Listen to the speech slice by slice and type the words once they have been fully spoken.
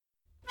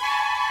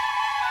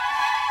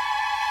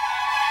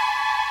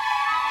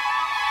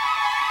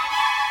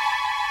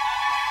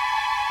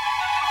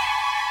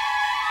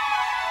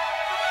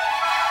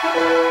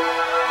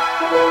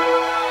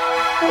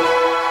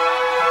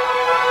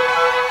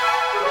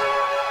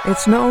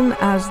It's known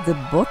as the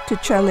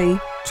Botticelli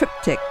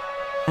Triptych,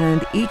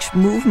 and each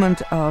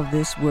movement of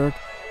this work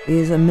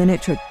is a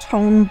miniature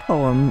tone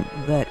poem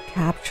that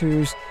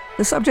captures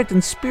the subject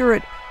and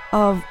spirit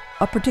of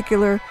a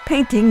particular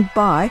painting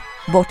by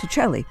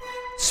Botticelli.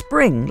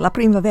 Spring, La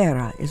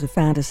Primavera, is a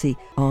fantasy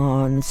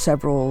on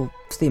several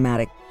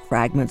thematic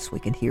fragments. We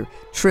can hear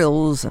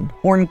trills and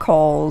horn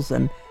calls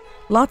and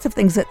lots of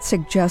things that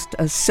suggest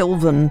a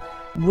sylvan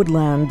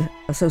woodland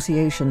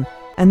association.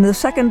 And the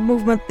second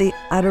movement, the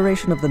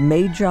Adoration of the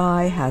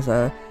Magi, has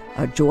a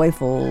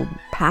joyful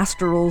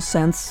pastoral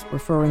sense,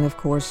 referring, of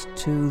course,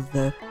 to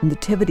the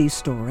Nativity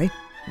story,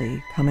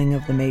 the coming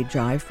of the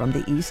Magi from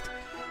the east.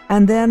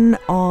 And then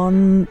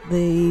on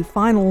the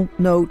final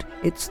note,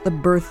 it's the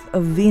birth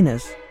of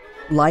Venus.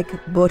 Like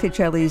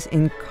Botticelli's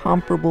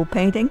incomparable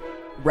painting,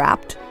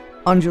 wrapped,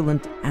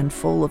 undulant, and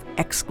full of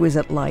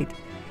exquisite light.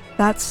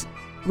 That's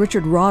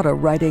Richard Rada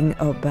writing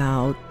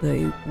about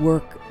the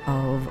work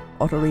of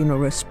Ottorino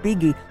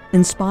Respighi,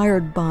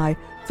 inspired by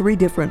 3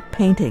 different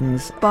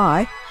paintings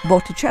by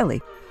Botticelli.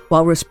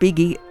 While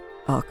Respighi,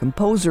 a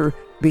composer,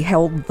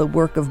 beheld the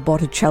work of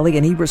Botticelli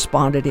and he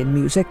responded in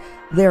music,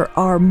 there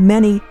are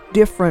many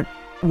different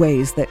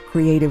ways that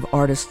creative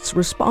artists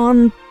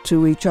respond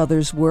to each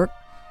other's work.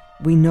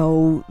 We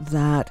know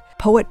that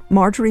poet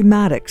Marjorie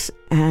Maddox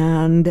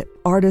and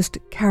artist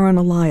Karen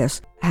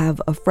Elias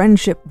have a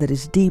friendship that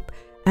is deep,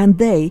 and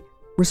they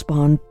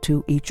respond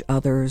to each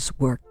other's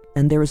work.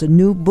 And there is a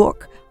new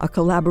book, a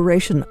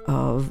collaboration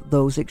of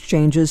those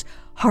exchanges.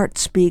 Heart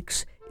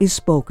Speaks is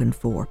spoken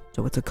for.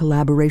 So it's a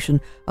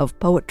collaboration of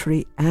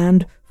poetry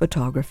and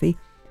photography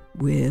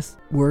with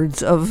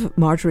words of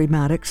Marjorie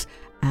Maddox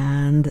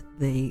and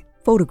the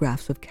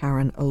photographs of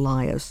Karen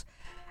Elias.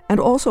 And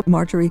also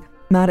Marjorie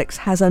Maddox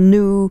has a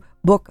new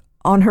book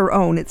on her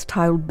own. It's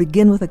titled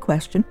Begin with a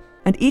Question.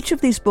 And each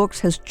of these books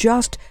has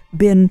just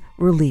been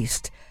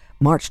released.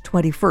 March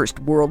 21st,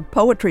 World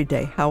Poetry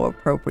Day. How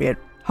appropriate.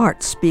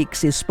 Heart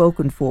Speaks is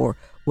spoken for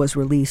was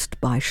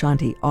released by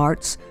Shanti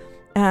Arts.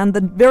 And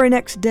the very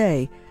next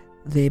day,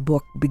 the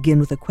book Begin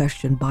with a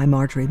Question by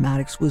Marjorie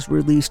Maddox was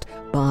released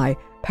by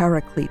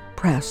Paraclete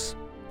Press.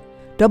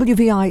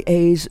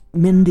 WVIA's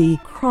Mindy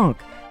Cronk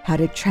had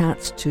a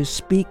chance to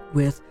speak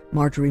with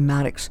Marjorie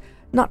Maddox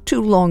not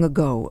too long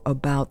ago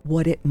about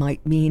what it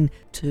might mean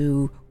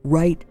to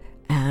write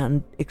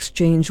and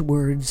exchange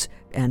words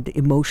and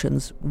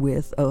emotions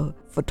with a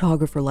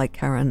photographer like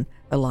Karen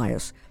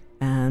Elias.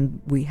 And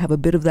we have a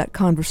bit of that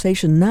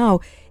conversation now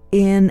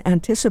in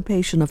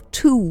anticipation of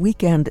 2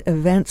 weekend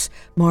events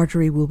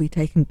Marjorie will be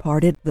taking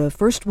part in. The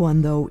first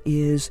one, though,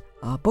 is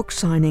a book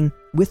signing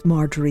with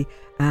Marjorie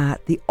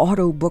at the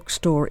Auto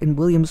Bookstore in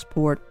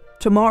Williamsport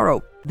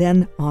tomorrow.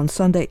 Then on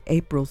Sunday,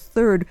 April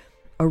 3rd,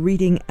 a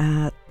reading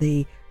at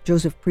the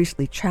Joseph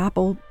Priestley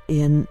Chapel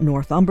in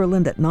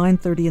Northumberland at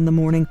 9:30 in the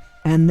morning.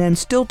 And then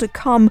still to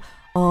come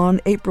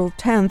on April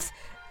 10th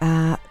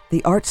at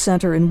the Arts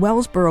Center in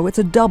Wellsboro. It's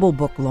a double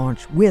book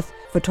launch with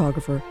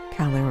photographer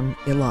Karen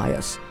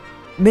Elias.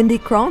 Mindy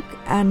Cronk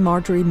and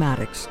Marjorie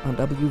Maddox on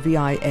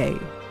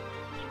WVIA.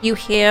 You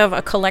have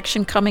a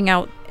collection coming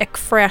out,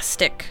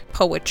 ekphrastic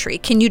poetry.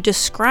 Can you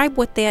describe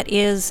what that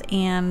is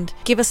and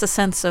give us a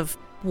sense of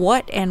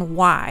what and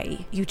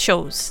why you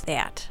chose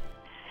that?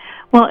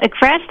 Well,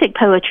 ekphrastic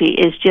poetry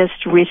is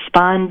just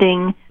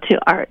responding to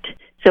art.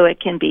 So it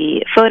can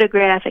be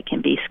photograph, it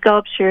can be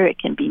sculpture, it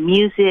can be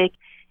music,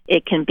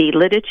 it can be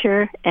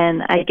literature,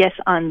 and I guess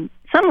on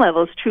some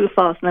levels, true,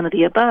 false, none of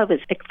the above is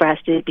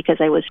ekphrastic because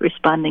I was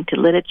responding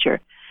to literature.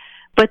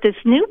 But this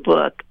new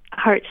book,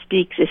 Heart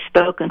Speaks is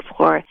Spoken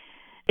For,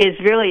 is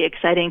really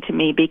exciting to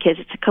me because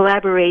it's a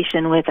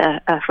collaboration with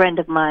a friend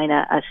of mine,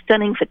 a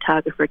stunning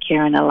photographer,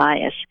 Karen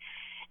Elias.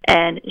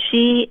 And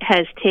she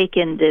has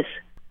taken this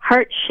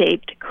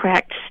heart-shaped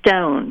cracked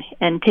stone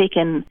and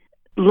taken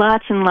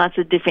lots and lots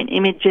of different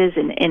images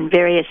in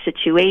various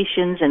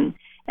situations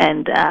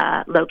and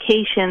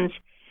locations.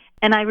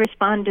 And I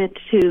responded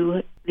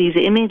to these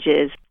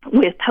images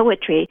with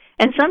poetry.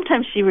 And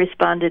sometimes she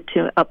responded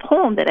to a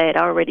poem that I had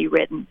already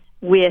written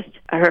with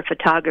her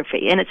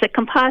photography. And it's a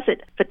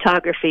composite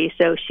photography,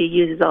 so she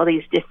uses all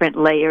these different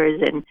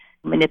layers and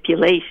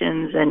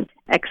manipulations and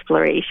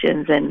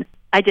explorations. And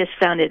I just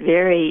found it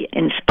very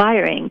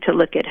inspiring to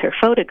look at her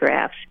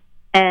photographs.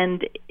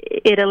 And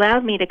it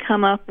allowed me to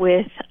come up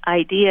with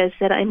ideas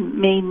that I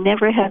may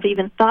never have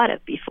even thought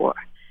of before,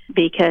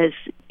 because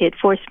it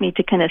forced me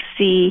to kind of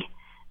see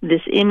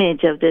this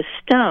image of this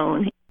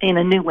stone in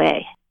a new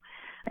way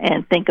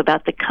and think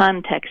about the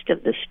context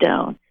of the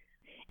stone.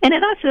 And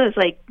it also is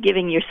like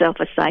giving yourself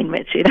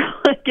assignments,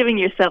 giving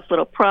yourself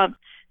little prompts.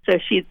 So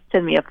she'd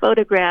send me a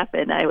photograph,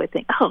 and I would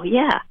think, oh,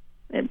 yeah,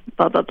 and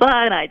blah, blah,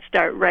 blah, and I'd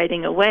start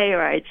writing away,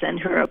 or I'd send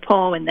her a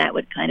poem, and that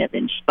would kind of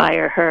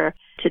inspire her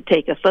to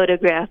take a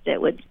photograph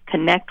that would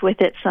connect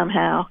with it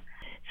somehow.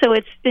 So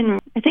it's been,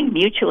 I think,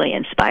 mutually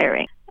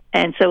inspiring.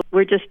 And so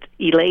we're just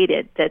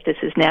elated that this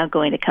is now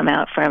going to come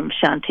out from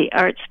Shanti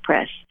Arts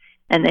Press,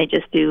 and they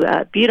just do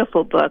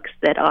beautiful books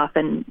that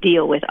often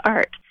deal with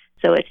art.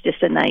 So it's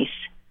just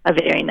a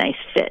very nice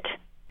fit.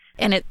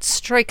 And it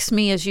strikes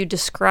me as you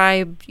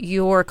describe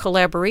your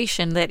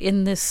collaboration that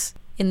in this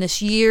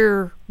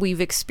year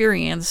we've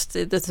experienced,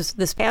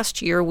 this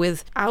past year,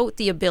 without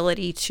the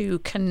ability to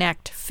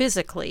connect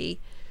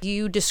physically,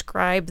 you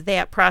describe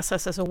that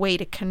process as a way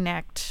to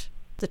connect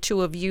the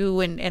two of you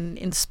and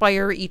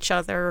inspire each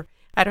other.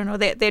 I don't know,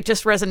 that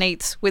just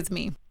resonates with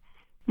me.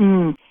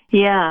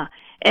 Yeah.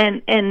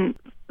 And in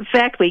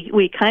fact,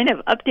 we kind of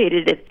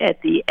updated it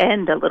at the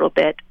end a little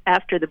bit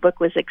after the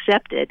book was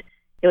accepted.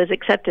 It was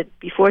accepted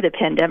before the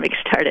pandemic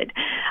started.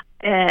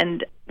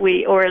 And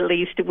we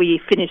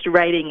finished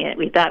writing it.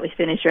 We thought we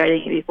finished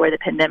writing it before the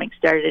pandemic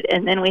started.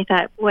 And then we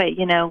thought,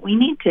 we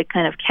need to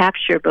kind of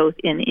capture both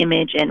in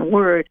image and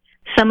word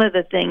some of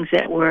the things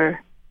that we're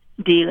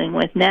dealing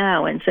with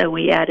now. And so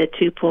we added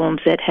 2 poems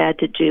that had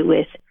to do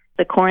with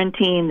the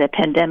quarantine, the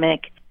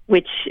pandemic,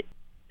 which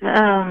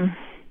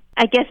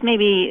I guess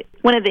maybe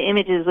one of the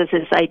images was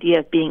this idea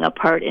of being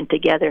apart and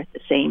together at the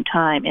same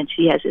time. And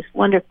she has this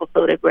wonderful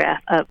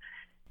photograph of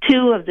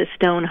 2 of the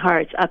stone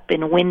hearts up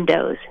in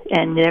windows,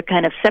 and they're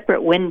kind of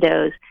separate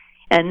windows.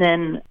 And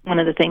then one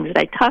of the things that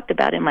I talked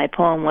about in my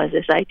poem was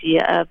this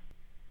idea of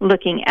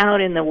looking out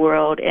in the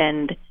world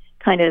and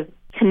kind of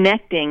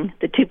connecting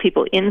the 2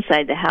 people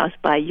inside the house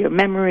by your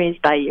memories,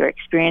 by your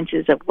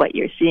experiences of what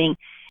you're seeing,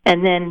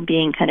 and then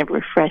being kind of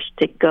refreshed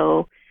to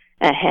go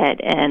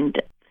ahead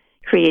and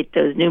create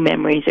those new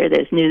memories or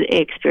those new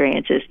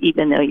experiences,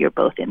 even though you're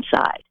both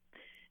inside.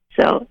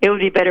 So it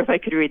would be better if I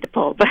could read the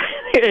poem, but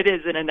it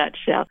is in a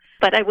nutshell.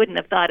 But I wouldn't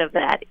have thought of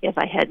that if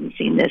I hadn't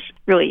seen this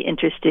really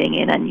interesting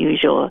and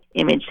unusual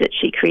image that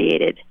she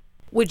created.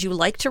 Would you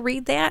like to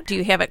read that? Do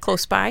you have it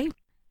close by?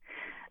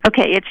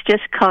 Okay, it's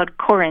just called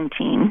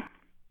Quarantine.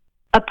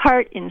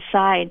 Apart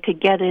inside,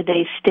 together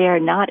they stare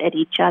not at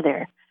each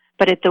other,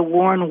 but at the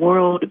worn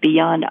world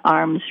beyond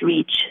arm's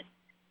reach.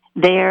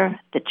 There,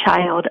 the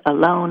child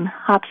alone,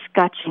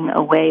 hopscotching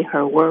away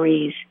her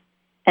worries.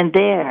 And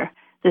there,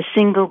 the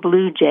single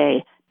blue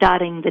jay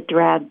dotting the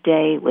drab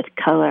day with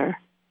color.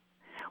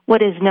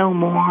 What is no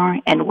more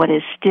and what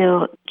is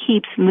still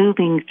keeps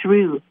moving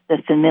through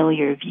the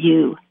familiar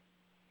view.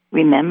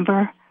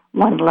 Remember,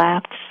 one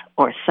laughs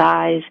or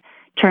sighs,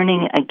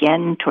 turning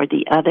again toward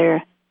the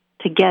other,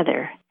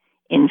 together,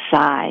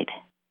 inside.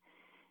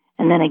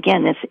 And then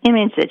again, this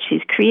image that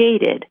she's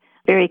created,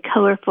 very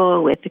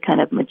colorful with the kind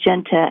of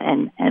magenta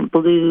and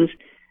blues,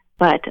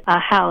 but a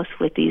house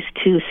with these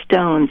 2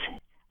 stones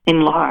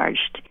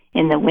enlarged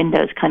in the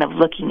windows, kind of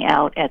looking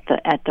out at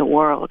the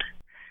world.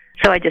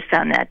 So I just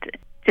found that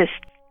just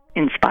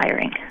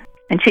inspiring.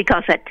 And she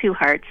calls that 2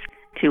 hearts,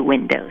 2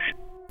 windows.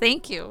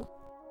 Thank you.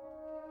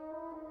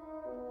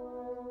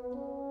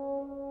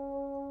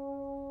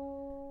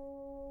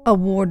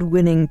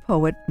 Award-winning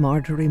poet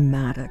Marjorie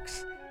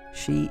Maddox.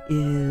 She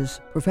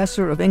is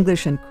professor of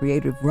English and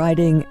creative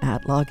writing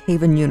at Lock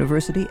Haven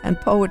University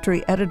and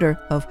poetry editor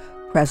of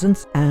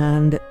Presence,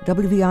 and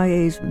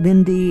WVIA's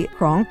Mindy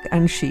Cronk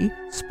and she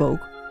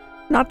spoke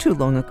not too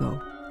long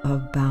ago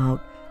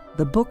about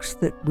the books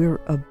that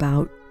we're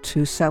about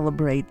to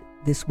celebrate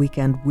this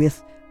weekend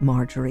with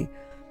Marjorie.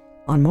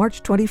 On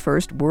March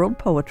 21st, World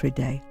Poetry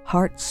Day,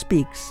 Heart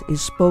Speaks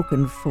is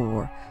spoken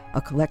for,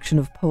 a collection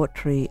of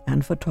poetry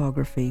and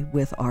photography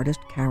with artist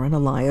Karen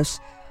Elias,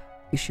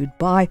 issued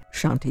by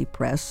Shanti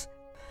Press.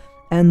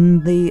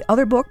 And the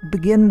other book,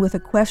 Begin with a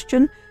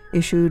Question,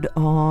 issued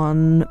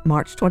on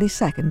March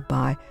 22nd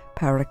by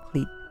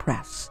Paraclete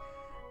Press.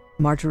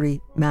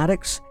 Marjorie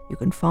Maddox, you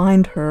can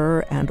find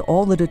her and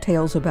all the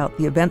details about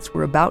the events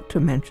we're about to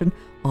mention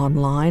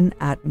online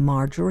at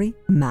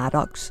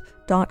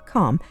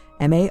marjoriemaddox.com,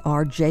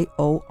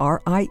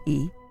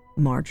 M-A-R-J-O-R-I-E,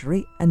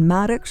 Marjorie, and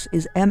Maddox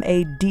is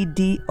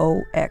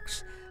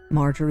M-A-D-D-O-X,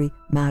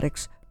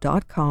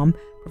 marjoriemaddox.com,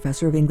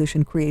 professor of English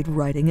and creative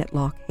writing at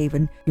Lock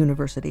Haven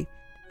University.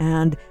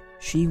 And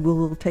she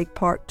will take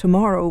part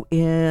tomorrow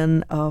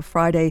in a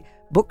Friday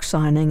book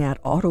signing at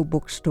Auto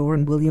Bookstore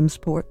in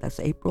Williamsport. That's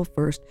April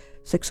 1st,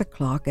 6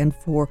 o'clock. And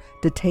for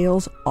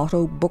details,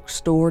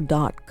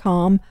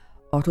 autobookstore.com,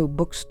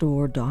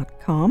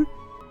 autobookstore.com.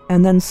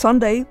 And then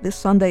this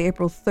Sunday,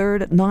 April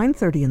 3rd at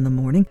 9:30 in the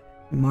morning,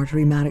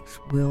 Marjorie Maddox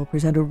will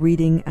present a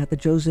reading at the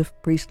Joseph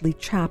Priestley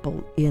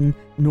Chapel in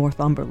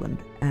Northumberland.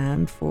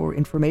 And for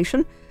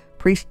information,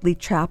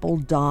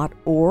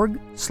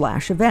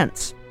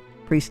 priestleychapel.org/events,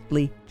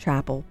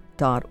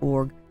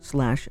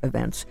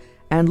 priestleychapel.org/events.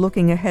 And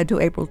looking ahead to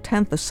April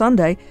 10th, a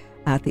Sunday,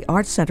 at the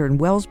Arts Center in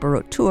Wellsboro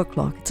at 2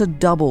 o'clock, it's a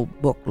double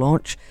book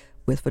launch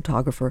with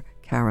photographer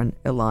Karen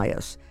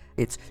Elias.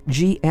 It's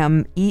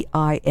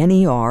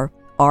GMEINER,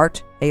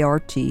 Art,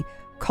 A-R-T,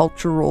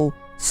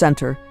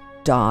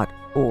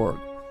 culturalcenter.org.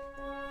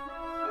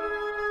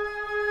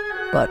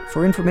 But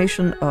for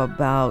information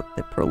about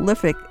the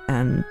prolific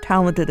and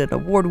talented and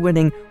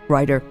award-winning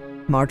writer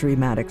Marjorie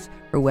Maddox,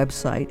 her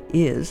website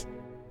is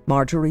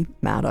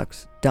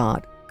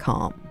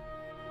marjoriemaddox.com.